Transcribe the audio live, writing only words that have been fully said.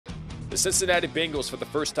The Cincinnati Bengals, for the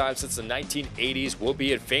first time since the 1980s, will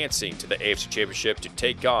be advancing to the AFC Championship to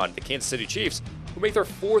take on the Kansas City Chiefs, who make their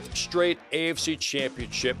fourth straight AFC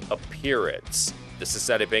Championship appearance. The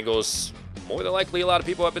Cincinnati Bengals, more than likely, a lot of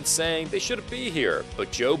people have been saying they shouldn't be here,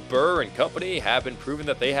 but Joe Burrow and company have been proving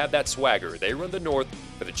that they have that swagger. They run the North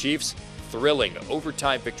for the Chiefs, thrilling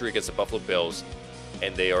overtime victory against the Buffalo Bills,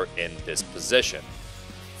 and they are in this position.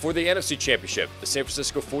 For the NFC Championship, the San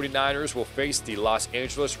Francisco 49ers will face the Los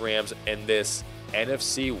Angeles Rams in this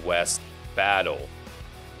NFC West battle.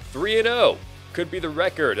 3-0 could be the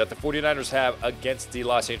record that the 49ers have against the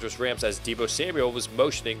Los Angeles Rams, as Deebo Samuel was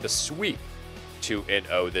motioning the sweep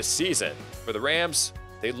 2-0 this season. For the Rams,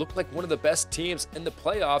 they look like one of the best teams in the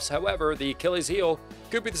playoffs. However, the Achilles heel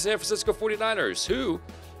could be the San Francisco 49ers, who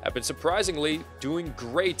have been surprisingly doing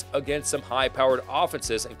great against some high-powered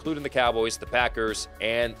offenses, including the Cowboys, the Packers,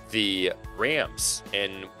 and the Rams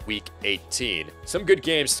in Week 18. Some good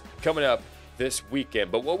games coming up this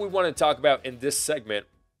weekend, but what we want to talk about in this segment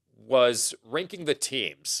was ranking the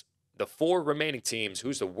teams, the four remaining teams.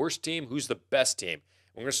 Who's the worst team? Who's the best team?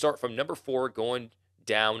 We're going to start from number 4 going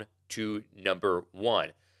down to number 1.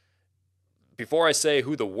 Before I say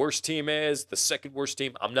who the worst team is, the second worst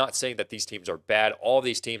team, I'm not saying that these teams are bad. All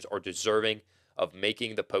these teams are deserving of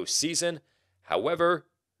making the postseason. However,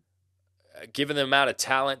 given the amount of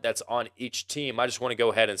talent that's on each team, I just want to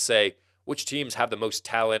go ahead and say which teams have the most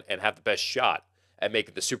talent and have the best shot at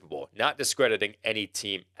making the Super Bowl, not discrediting any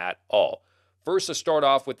team at all. First, to start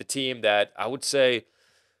off with the team that I would say,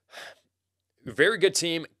 very good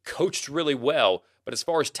team, coached really well, but as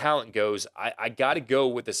far as talent goes, I got to go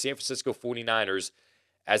with the San Francisco 49ers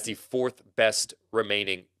as the fourth best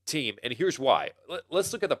remaining team. And here's why.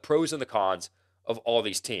 Let's look at the pros and the cons of all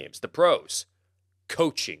these teams. The pros,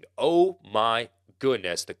 coaching. Oh my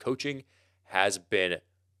goodness, the coaching has been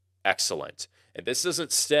excellent. And this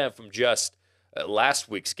doesn't stem from just last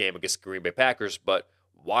week's game against the Green Bay Packers, but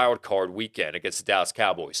wild card weekend against the Dallas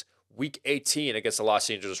Cowboys, Week 18 against the Los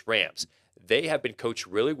Angeles Rams. They have been coached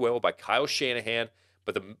really well by Kyle Shanahan,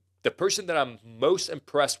 but the person that I'm most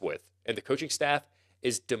impressed with in the coaching staff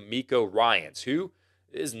is DeMeco Ryans, who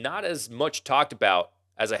is not as much talked about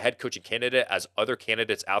as a head coaching candidate as other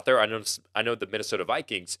candidates out there. I know the Minnesota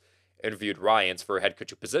Vikings interviewed Ryans for a head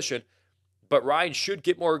coaching position, but Ryan should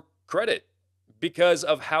get more credit because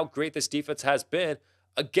of how great this defense has been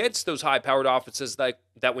against those high-powered offenses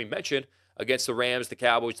that we mentioned, against the Rams, the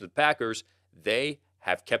Cowboys, the Packers. They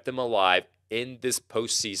have kept them alive in this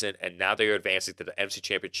postseason, and now they are advancing to the NFC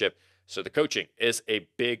Championship. So the coaching is a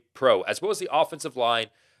big pro, as well as the offensive line.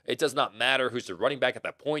 It does not matter who's the running back at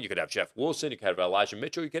that point. You could have Jeff Wilson, you could have Elijah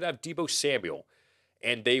Mitchell, you could have Deebo Samuel,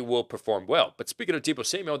 and they will perform well. But speaking of Deebo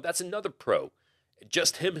Samuel, that's another pro.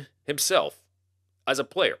 Just himself as a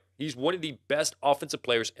player. He's one of the best offensive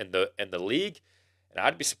players in the league, and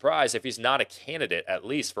I'd be surprised if he's not a candidate, at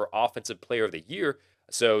least, for Offensive Player of the Year.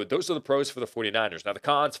 So those are the pros for the 49ers. Now the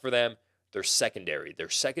cons for them, their secondary. Their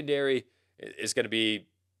secondary is going to be,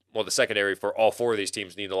 well, the secondary for all four of these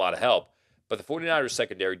teams need a lot of help. But the 49ers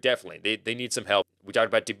secondary, definitely, they need some help. We talked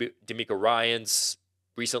about DeMeco Ryans.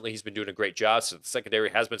 Recently, he's been doing a great job, so the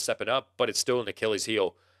secondary has been stepping up, but it's still an Achilles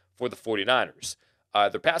heel for the 49ers.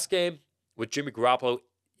 Their pass game with Jimmy Garoppolo,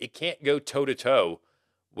 it can't go toe-to-toe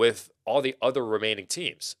with all the other remaining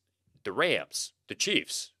teams. The Rams, the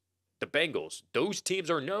Chiefs, the Bengals, those teams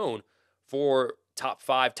are known for top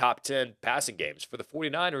 5, top 10 passing games. For the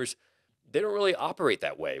 49ers, they don't really operate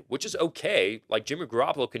that way, which is okay. Like, Jimmy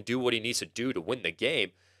Garoppolo can do what he needs to do to win the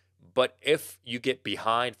game, but if you get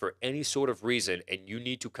behind for any sort of reason and you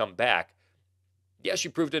need to come back, yes, you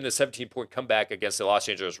proved it in a 17-point comeback against the Los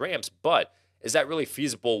Angeles Rams, but is that really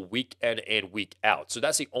feasible week in and week out? So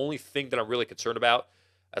that's the only thing that I'm really concerned about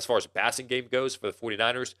as far as the passing game goes for the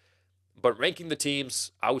 49ers. But ranking the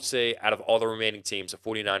teams, I would say out of all the remaining teams, the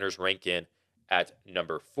 49ers rank in at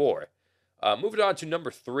number 4. Moving on to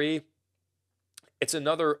number 3, it's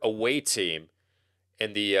another away team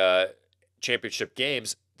in the championship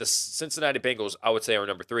games. The Cincinnati Bengals, I would say, are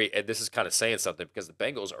number 3, and this is kind of saying something because the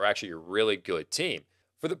Bengals are actually a really good team.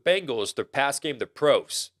 For the Bengals, their pass game, the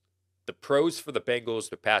pros. The pros for the Bengals,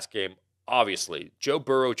 their pass game, obviously, Joe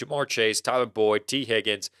Burrow, Jamar Chase, Tyler Boyd, T.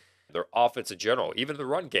 Higgins, their offense in general, even the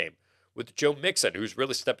run game with Joe Mixon, who's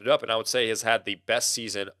really stepped it up and I would say has had the best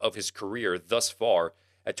season of his career thus far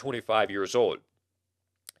at 25 years old.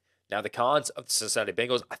 Now, the cons of the Cincinnati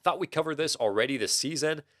Bengals, I thought we covered this already this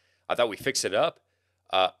season. I thought we fixed it up.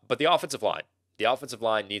 But the offensive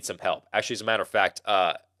line needs some help. Actually, as a matter of fact,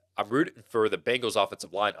 I'm rooting for the Bengals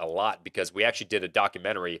offensive line a lot because we actually did a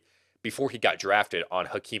documentary before he got drafted on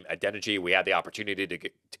Hakeem Adeniji. We had the opportunity to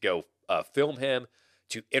go film him,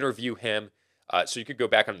 to interview him. So you could go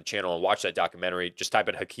back on the channel and watch that documentary. Just type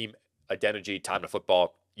in Hakeem Adeniji, Time to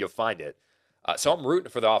Football. You'll find it. So I'm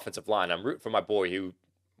rooting for the offensive line. I'm rooting for my boy who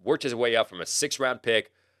worked his way up from a 6th-round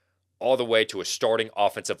pick all the way to a starting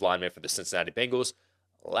offensive lineman for the Cincinnati Bengals.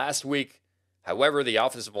 Last week, however, the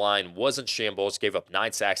offensive line was in shambles, gave up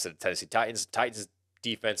 9 sacks to the Tennessee Titans. The Titans'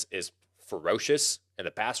 defense is ferocious in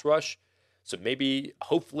the pass rush. So maybe,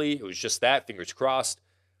 hopefully, it was just that. Fingers crossed.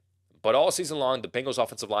 But all season long, the Bengals'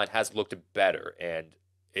 offensive line has looked better. And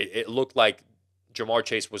it looked like Jamar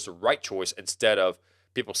Chase was the right choice instead of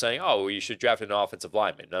people saying, oh, well, you should draft an offensive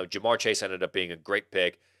lineman. No, Jamar Chase ended up being a great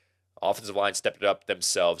pick. Offensive line stepped it up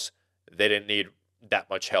themselves. They didn't need that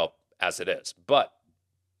much help as it is. But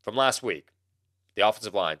from last week, the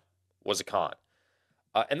offensive line was a con.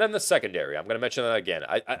 And then the secondary, I'm going to mention that again.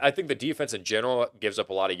 I think the defense in general gives up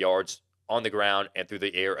a lot of yards on the ground and through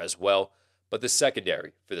the air as well. But the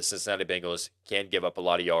secondary for the Cincinnati Bengals can give up a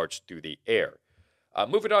lot of yards through the air.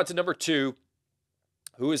 Moving on to number 2,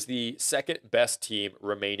 who is the second best team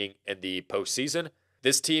remaining in the postseason?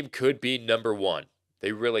 This team could be number 1.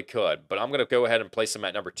 They really could. But I'm going to go ahead and place them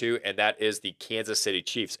at number 2, and that is the Kansas City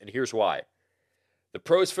Chiefs. And here's why. The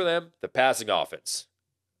pros for them, the passing offense.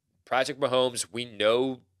 Patrick Mahomes, we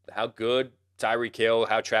know how good Tyreek Hill,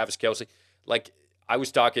 how Travis Kelce. Like, I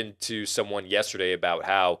was talking to someone yesterday about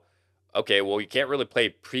how, okay, well, you can't really play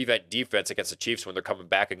prevent defense against the Chiefs when they're coming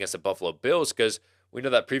back against the Buffalo Bills because we know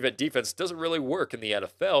that prevent defense doesn't really work in the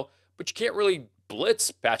NFL, but you can't really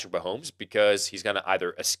blitz Patrick Mahomes because he's going to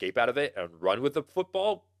either escape out of it and run with the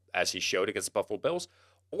football, as he showed against the Buffalo Bills,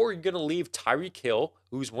 or you're going to leave Tyreek Hill,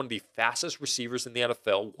 who's one of the fastest receivers in the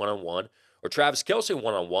NFL, one-on-one, or Travis Kelce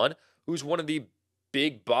one-on-one, who's one of the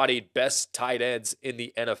big-bodied best tight ends in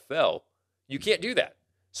the NFL. You can't do that.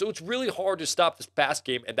 So it's really hard to stop this pass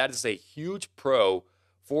game, and that is a huge pro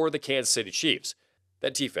for the Kansas City Chiefs.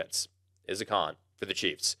 That defense is a con for the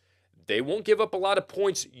Chiefs. They won't give up a lot of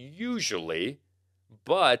points usually,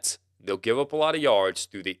 but they'll give up a lot of yards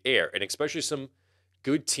through the air, and especially some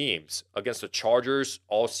good teams against the Chargers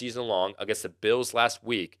all season long, against the Bills last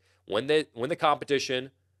week. When the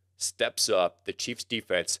competition steps up, the Chiefs'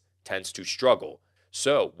 defense tends to struggle.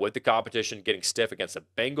 So with the competition getting stiff against the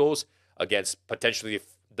Bengals, against potentially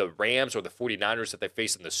the Rams or the 49ers that they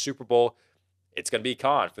face in the Super Bowl, it's going to be a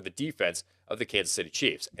con for the defense of the Kansas City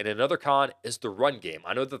Chiefs. And another con is the run game.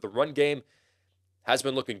 I know that the run game has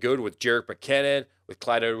been looking good with Jerick McKinnon, with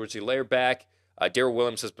Clyde Edwards-Helaire back. Darrell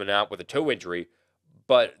Williams has been out with a toe injury.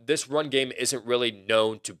 But this run game isn't really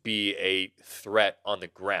known to be a threat on the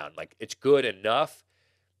ground. Like, it's good enough,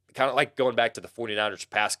 kind of like going back to the 49ers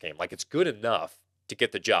pass game. Like, it's good enough to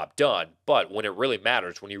get the job done. But when it really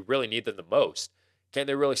matters, when you really need them the most, can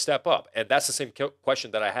they really step up? And that's the same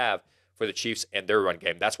question that I have for the Chiefs and their run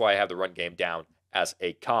game. That's why I have the run game down as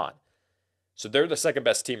a con. So they're the second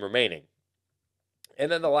best team remaining.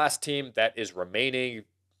 And then the last team that is remaining,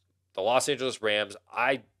 the Los Angeles Rams.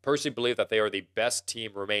 I personally believe that they are the best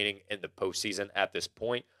team remaining in the postseason at this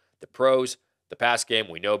point. The pros, the pass game,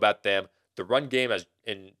 we know about them. The run game as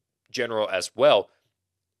in general as well.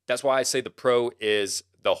 That's why I say the pro is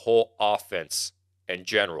the whole offense in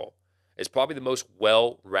general. It's probably the most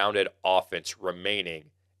well-rounded offense remaining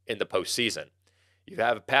in the postseason. You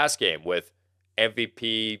have a pass game with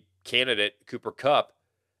MVP candidate Cooper Kupp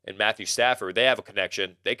and Matthew Stafford. They have a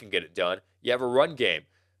connection. They can get it done. You have a run game.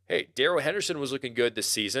 Hey, Darrell Henderson was looking good this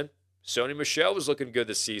season. Sony Michel was looking good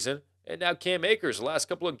this season. And now Cam Akers, the last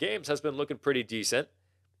couple of games, has been looking pretty decent.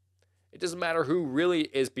 It doesn't matter who really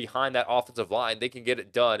is behind that offensive line. They can get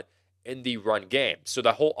it done in the run game. So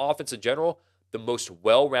the whole offense in general, the most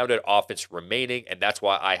well-rounded offense remaining, and that's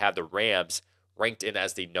why I have the Rams ranked in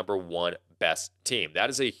as the number 1 best team. That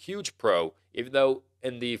is a huge pro, even though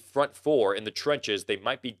in the front 4, in the trenches, they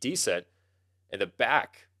might be decent. In the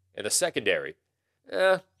back, in the secondary,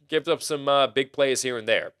 gives up some big plays here and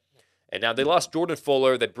there. And now they lost Jordan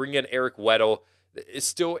Fuller. They bring in Eric Weddle. It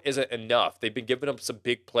still isn't enough. They've been giving up some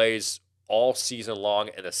big plays all season long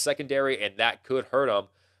in the secondary, and that could hurt them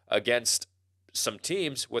against some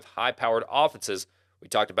teams with high-powered offenses. We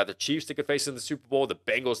talked about the Chiefs that could face in the Super Bowl, the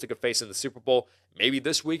Bengals that could face in the Super Bowl. Maybe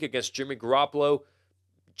this week against Jimmy Garoppolo.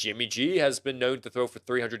 Jimmy G has been known to throw for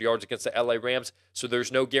 300 yards against the LA Rams, so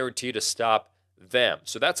there's no guarantee to stop them.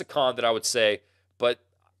 So that's a con that I would say. But,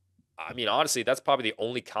 I mean, honestly, that's probably the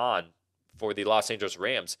only con for the Los Angeles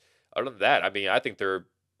Rams. Other than that, I mean, I think they're,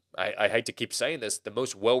 I hate to keep saying this, the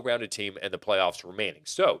most well-rounded team in the playoffs remaining.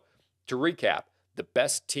 So, to recap, the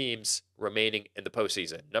best teams remaining in the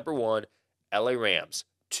postseason. Number 1, LA Rams.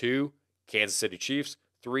 2, Kansas City Chiefs.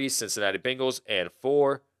 3, Cincinnati Bengals. And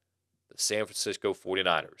 4, the San Francisco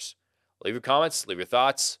 49ers. Leave your comments, leave your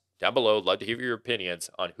thoughts down below. Love to hear your opinions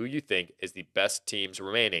on who you think is the best teams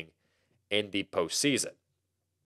remaining in the postseason.